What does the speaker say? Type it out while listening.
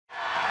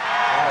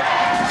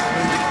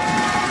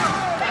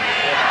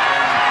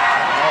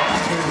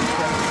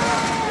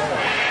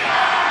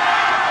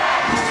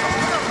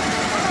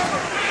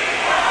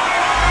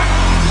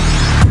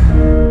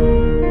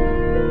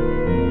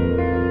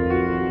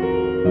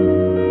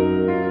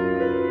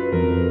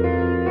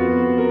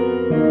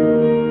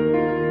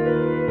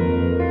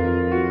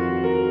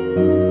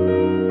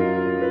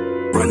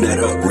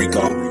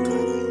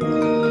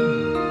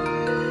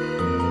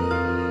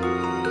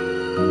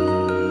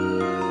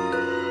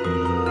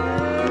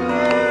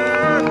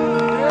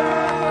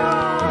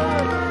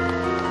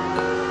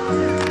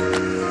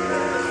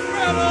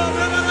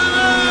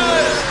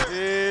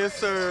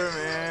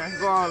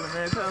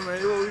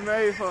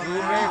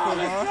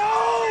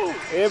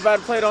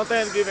everybody played on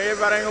Thanksgiving.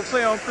 Everybody ain't gonna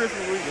play on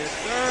Christmas weekend.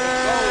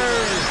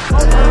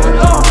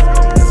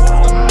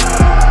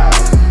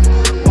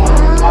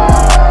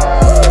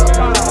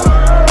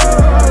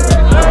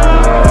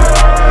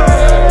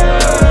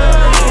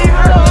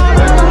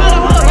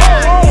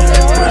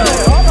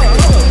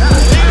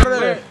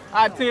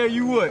 I tell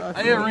you what,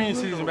 I ain't ring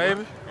season,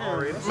 baby.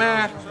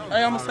 Man,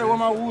 hey, I'm gonna say what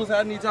my wolves at.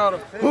 I need y'all to.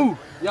 Who?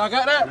 Y'all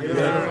got that?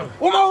 Yeah.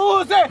 Where my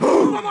wolves at?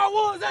 Where my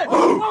wolves at?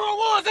 Where my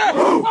wolves at?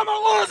 Where my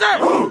wolves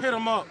at? Hit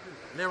them up.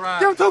 They ride.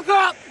 Give them 2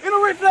 clap in the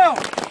reach down.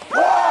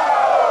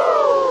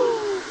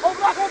 Oh,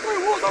 block on 3.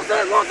 Wolves on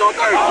 10. 1, 2, 3.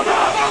 4,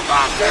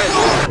 5,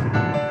 6.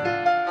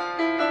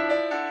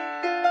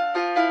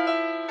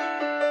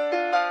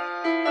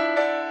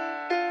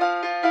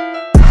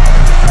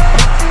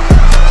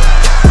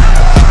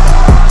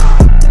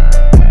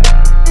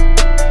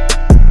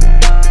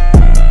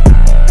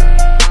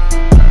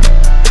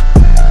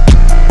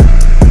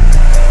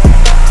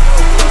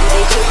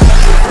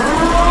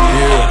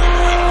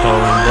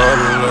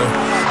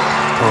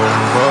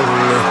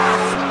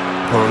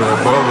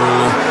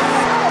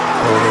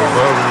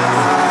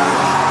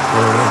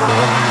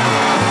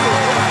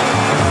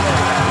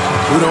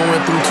 We done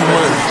went through too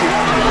much.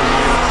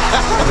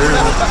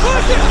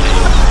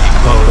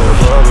 Hold that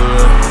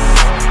bubble,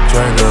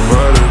 drink that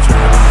muddy,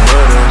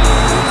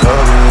 we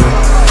covered it.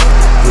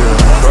 Yeah,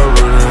 we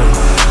covered it.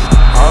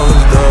 I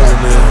was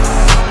dubbing it,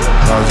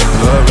 I was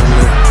just loving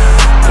it.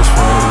 It's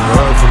funny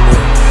enough for me.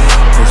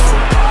 It's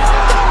funny.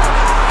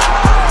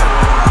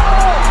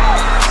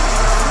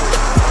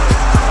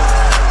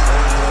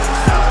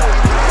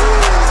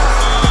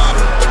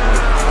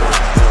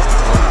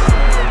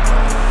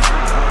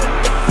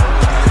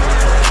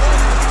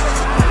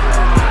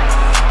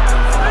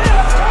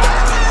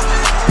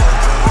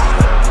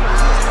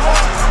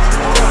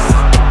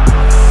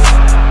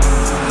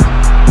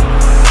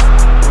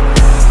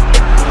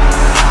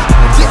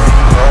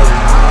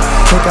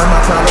 Take out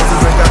my towels and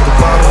drink out the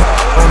bottle.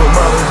 On the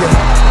model,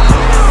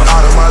 yeah.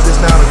 Out of my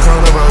list now, the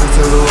carnival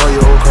to the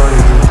royal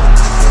carnival.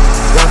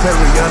 Young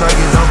Perry, young, I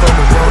get dumped on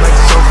the ground like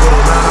the show for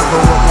the 9. I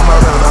go up with my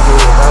round, I go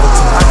up out of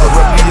town. I go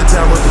up to your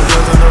town with the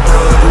girls in the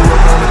pound. I grew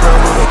up on the ground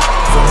with the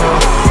somehow.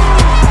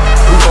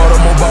 We order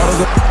more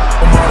bottles and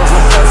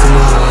passing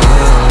them.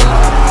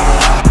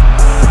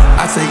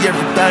 I say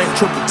everything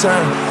triple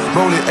time.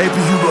 Roll it AP,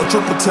 you blow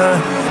triple time.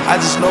 I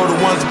just know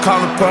the ones that call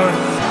upon.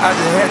 I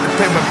just had to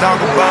pay my dog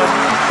a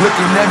bond.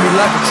 Looking at me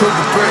like a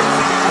triple threat.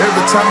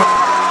 Every time I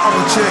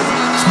check,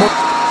 smoke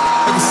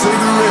like a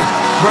cigarette.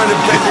 Run it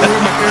back to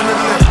him my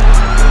internet.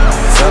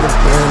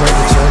 Celebrate like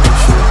a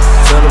championship.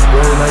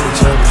 Celebrate like a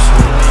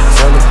championship.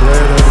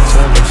 Celebrate like a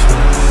championship.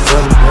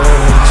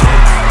 Celebrate like a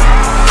championship.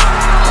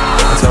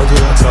 I told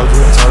you, I told you,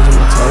 I told you,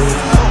 I told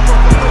you.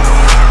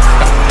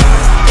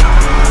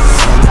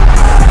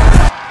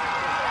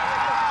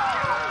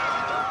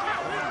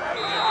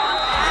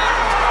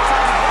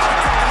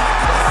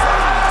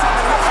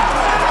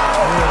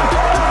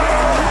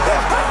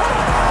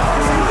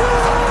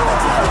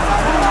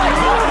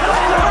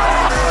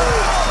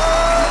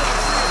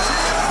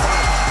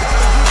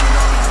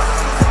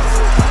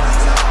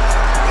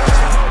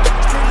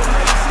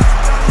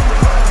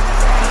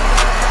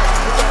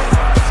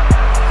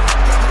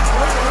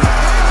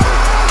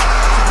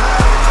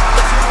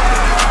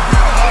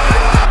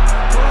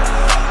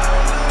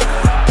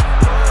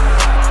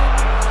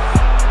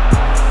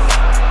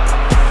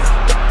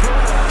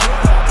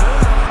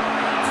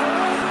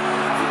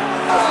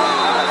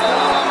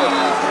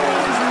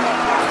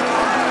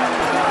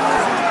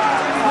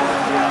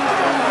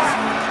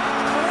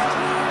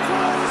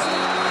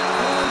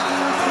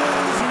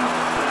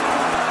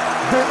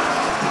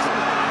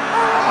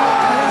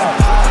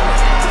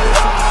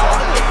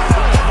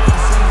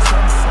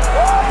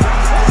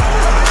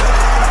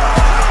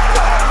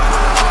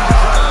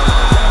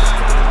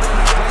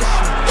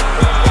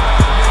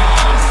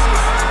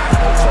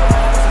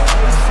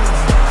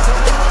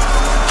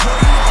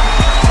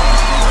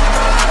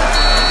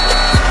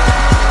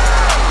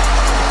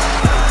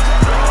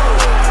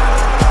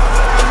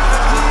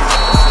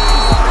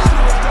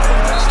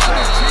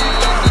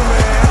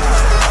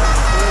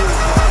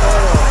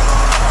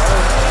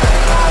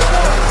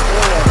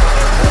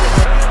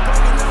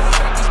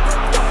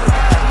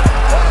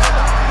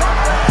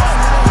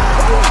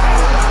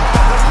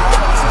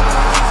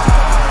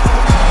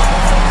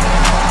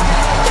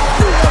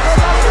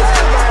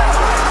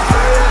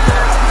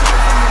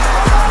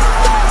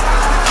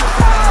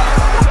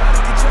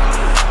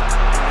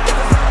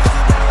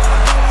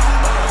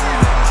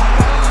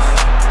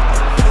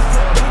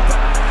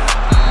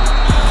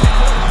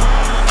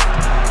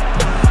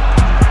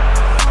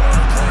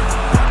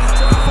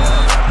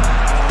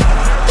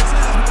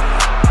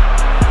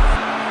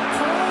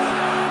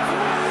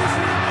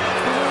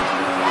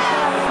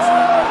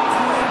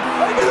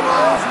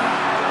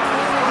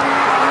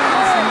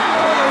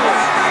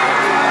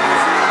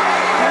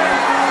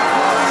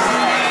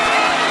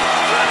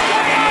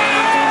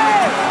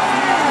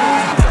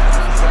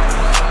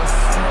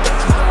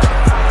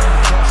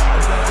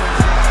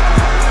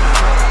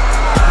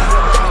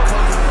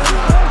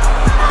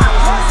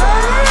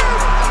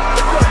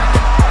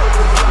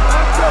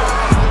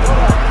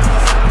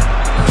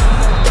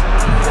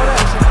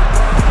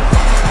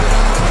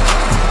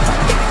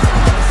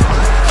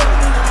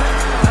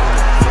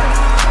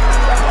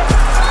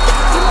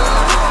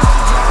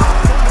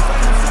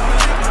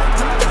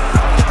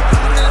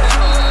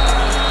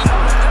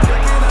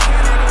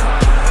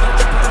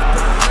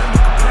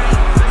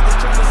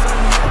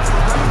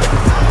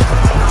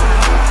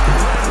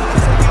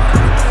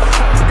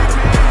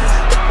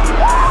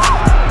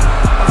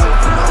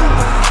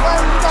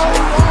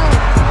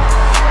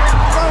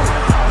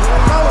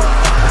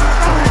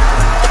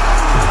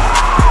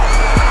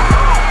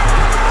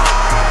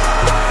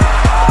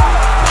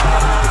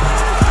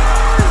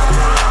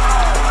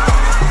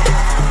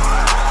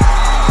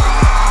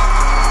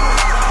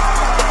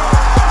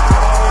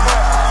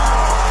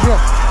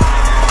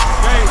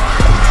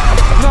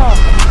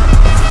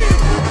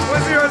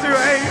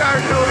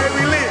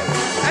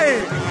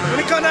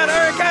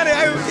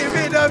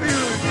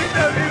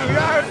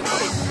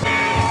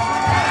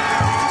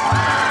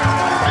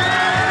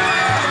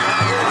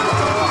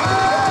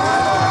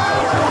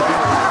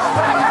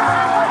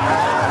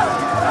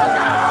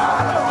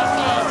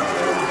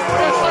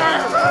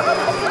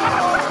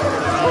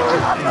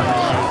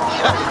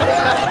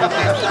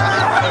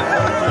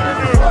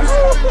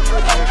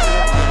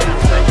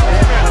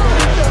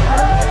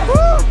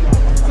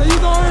 So you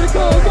already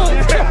go.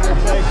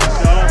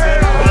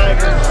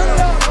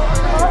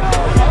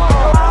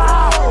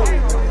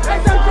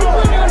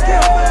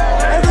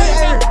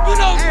 You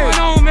know what's going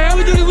on, man.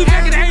 We do this, we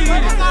back in the 80s.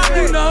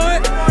 You know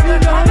it. You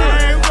know it.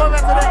 Hey, we're going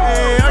back to the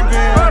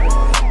again.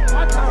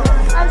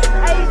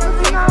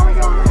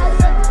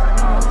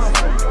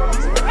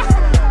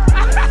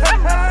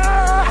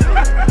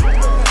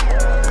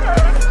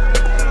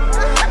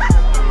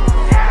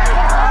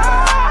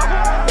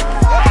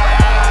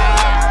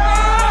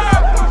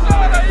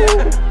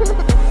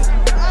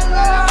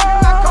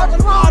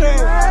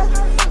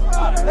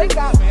 They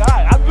got me. All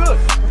right, I'm good.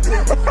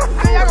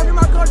 Hey, y'all gonna do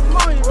my coach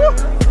money, bro.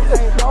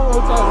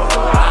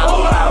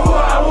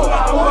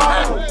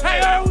 Hey,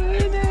 Irwin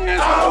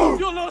Indians.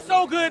 You look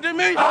so good to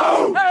me. Hey,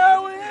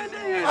 Irwin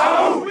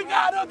Indians. We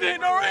got a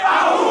victory. I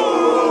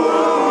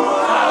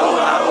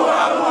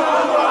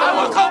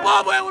want to come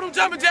all the way with them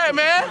jumping jack,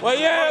 man. Well,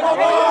 yeah. Come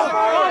on.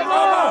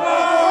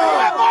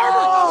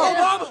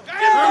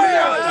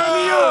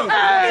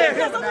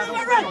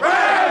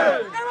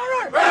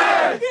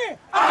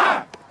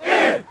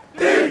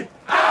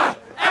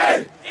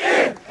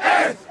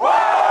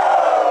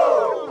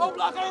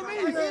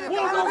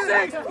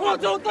 One,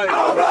 two, three. 4,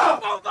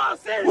 5,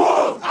 6.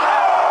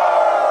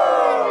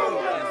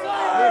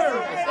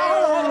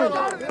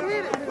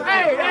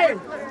 Hey.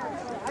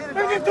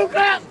 Let's get 2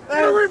 claps.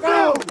 Let's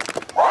review.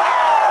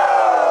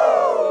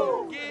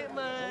 Get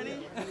money.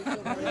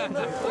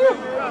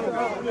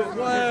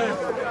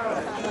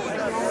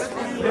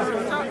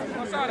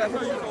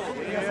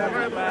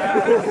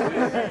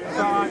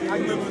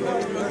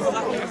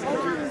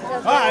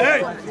 All right,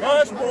 hey.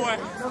 Hush, boy.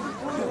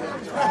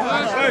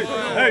 Hey.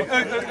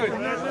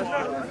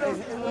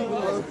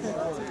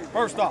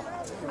 First off,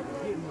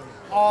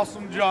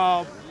 awesome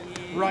job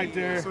right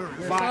there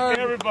by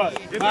everybody.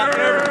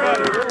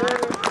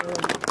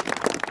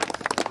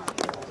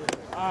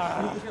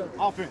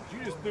 Offense, you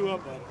just threw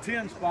up a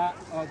 10 spot.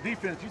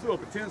 Defense, you threw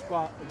up a 10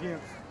 spot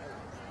against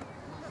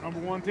number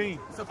 1 team.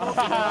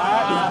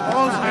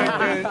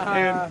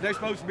 And they're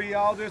supposed to be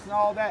all this and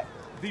all that.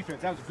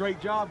 Defense, that was a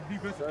great job.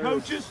 Defensive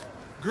coaches,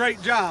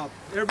 great job.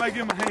 Everybody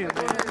give them a hand,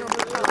 man.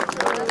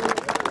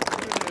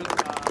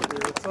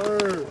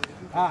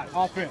 All right,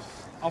 offense.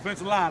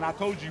 Offensive line, I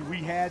told you we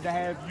had to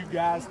have you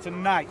guys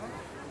tonight.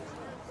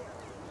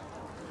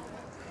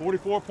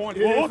 44 points.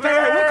 We'll take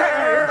it.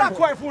 It's not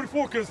quite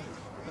 44 because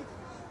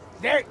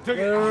Derrick took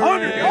it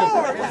 100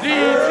 yards.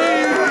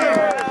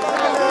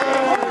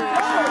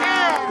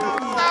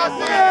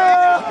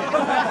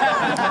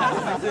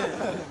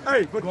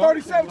 Hey, but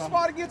 37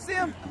 spot against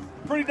them,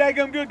 pretty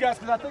daggum good, guys,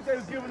 because I think they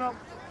was giving up.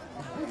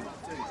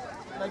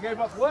 They gave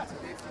up what?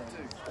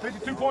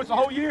 52 points the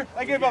whole year?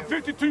 They gave up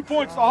 52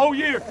 points the whole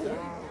year.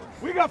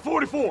 We got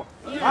 44. All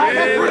right,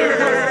 that's pretty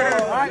good.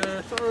 All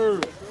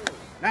right.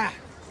 Now,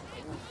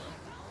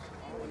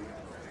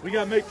 we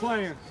got to make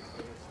plans.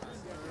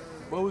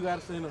 Well, we got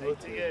to send them.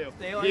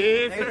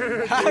 Yes,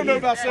 sir. I don't know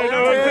about saying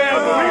no one down,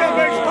 but we got to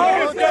make some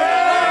plans.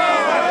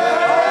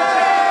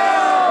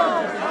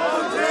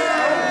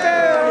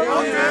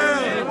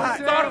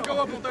 Start them go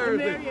up on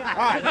Thursday. All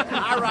right.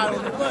 I ride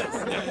on the bus.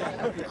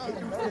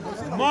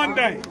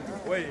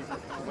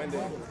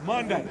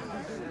 Monday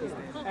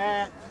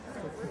at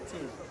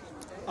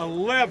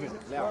 11.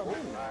 All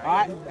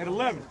right, at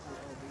 11.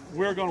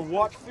 We're going to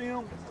watch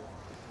film.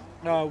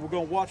 We're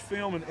going to watch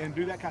film and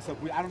do that kind of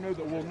stuff. I don't know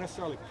that we'll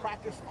necessarily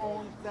practice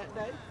on that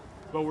day,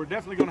 but we're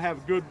definitely going to have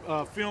a good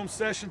film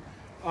session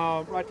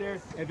right there.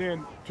 And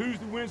then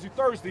Tuesday, Wednesday,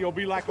 Thursday will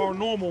be like our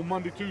normal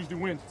Monday, Tuesday,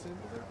 Wednesday.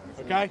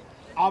 Okay?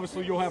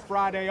 Obviously, you'll have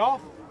Friday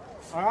off.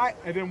 All right?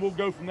 And then we'll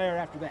go from there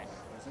after that.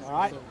 All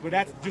right? But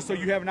that's just so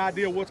you have an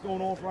idea of what's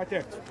going on right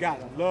there. Guys,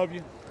 I love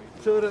you.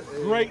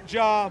 Great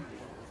job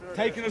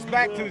taking us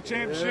back to the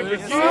championship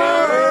again.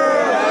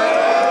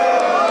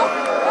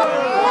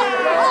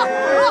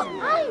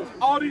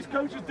 All these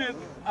coaches did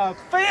a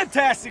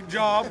fantastic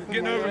job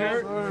getting over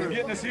here and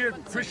getting us here.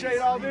 Appreciate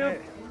all them.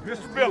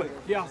 Mr. Billy,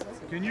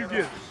 can you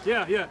get us?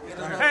 Yeah.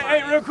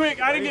 Hey, real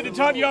quick, I didn't get to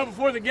talk to y'all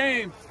before the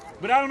game,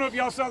 but I don't know if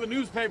y'all saw the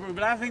newspaper,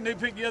 but I think they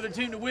picked the other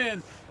team to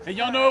win. And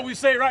y'all know what we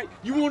say, right?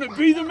 You want to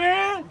be the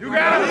man? You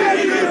got to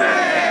be the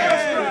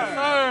man!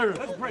 Sir.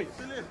 Let's pray.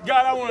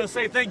 God, I want to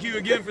say thank you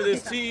again for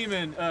this team,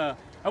 and I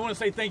want to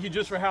say thank you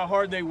just for how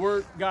hard they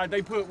work. God,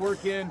 they put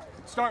work in,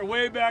 start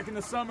way back in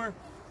the summer.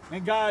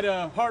 And God,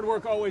 hard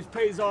work always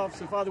pays off.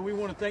 So, Father, we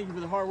want to thank you for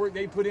the hard work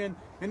they put in.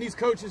 And these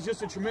coaches,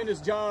 just a tremendous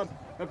job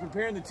of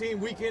preparing the team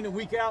week in and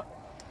week out.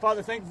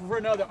 Father, thank you for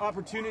another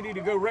opportunity to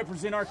go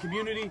represent our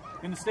community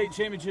in the state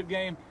championship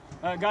game.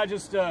 God,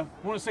 just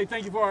want to say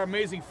thank you for our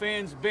amazing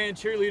fans, band,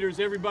 cheerleaders,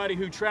 everybody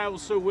who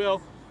travels so well.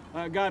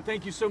 God,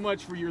 thank you so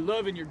much for your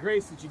love and your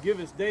grace that you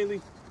give us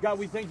daily. God,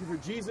 we thank you for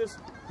Jesus,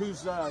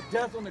 whose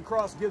death on the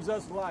cross gives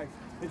us life.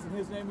 It's in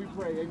his name we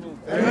pray. Amen.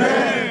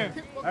 Amen.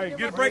 Hey,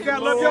 get a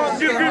breakout. Love y'all.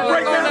 Get a good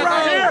breakout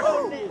right here.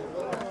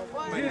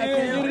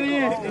 Get it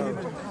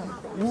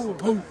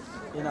in.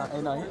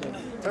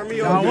 Turn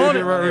me on. I want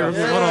it.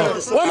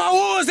 Where my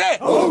wolves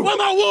at? Where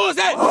my wolves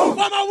at?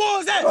 Where my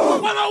wolves at?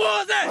 Where my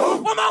wolves at?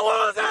 Where my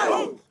wolves at?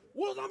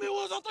 Wolves on me,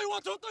 wolves on 3,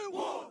 1, 2, 3,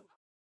 1.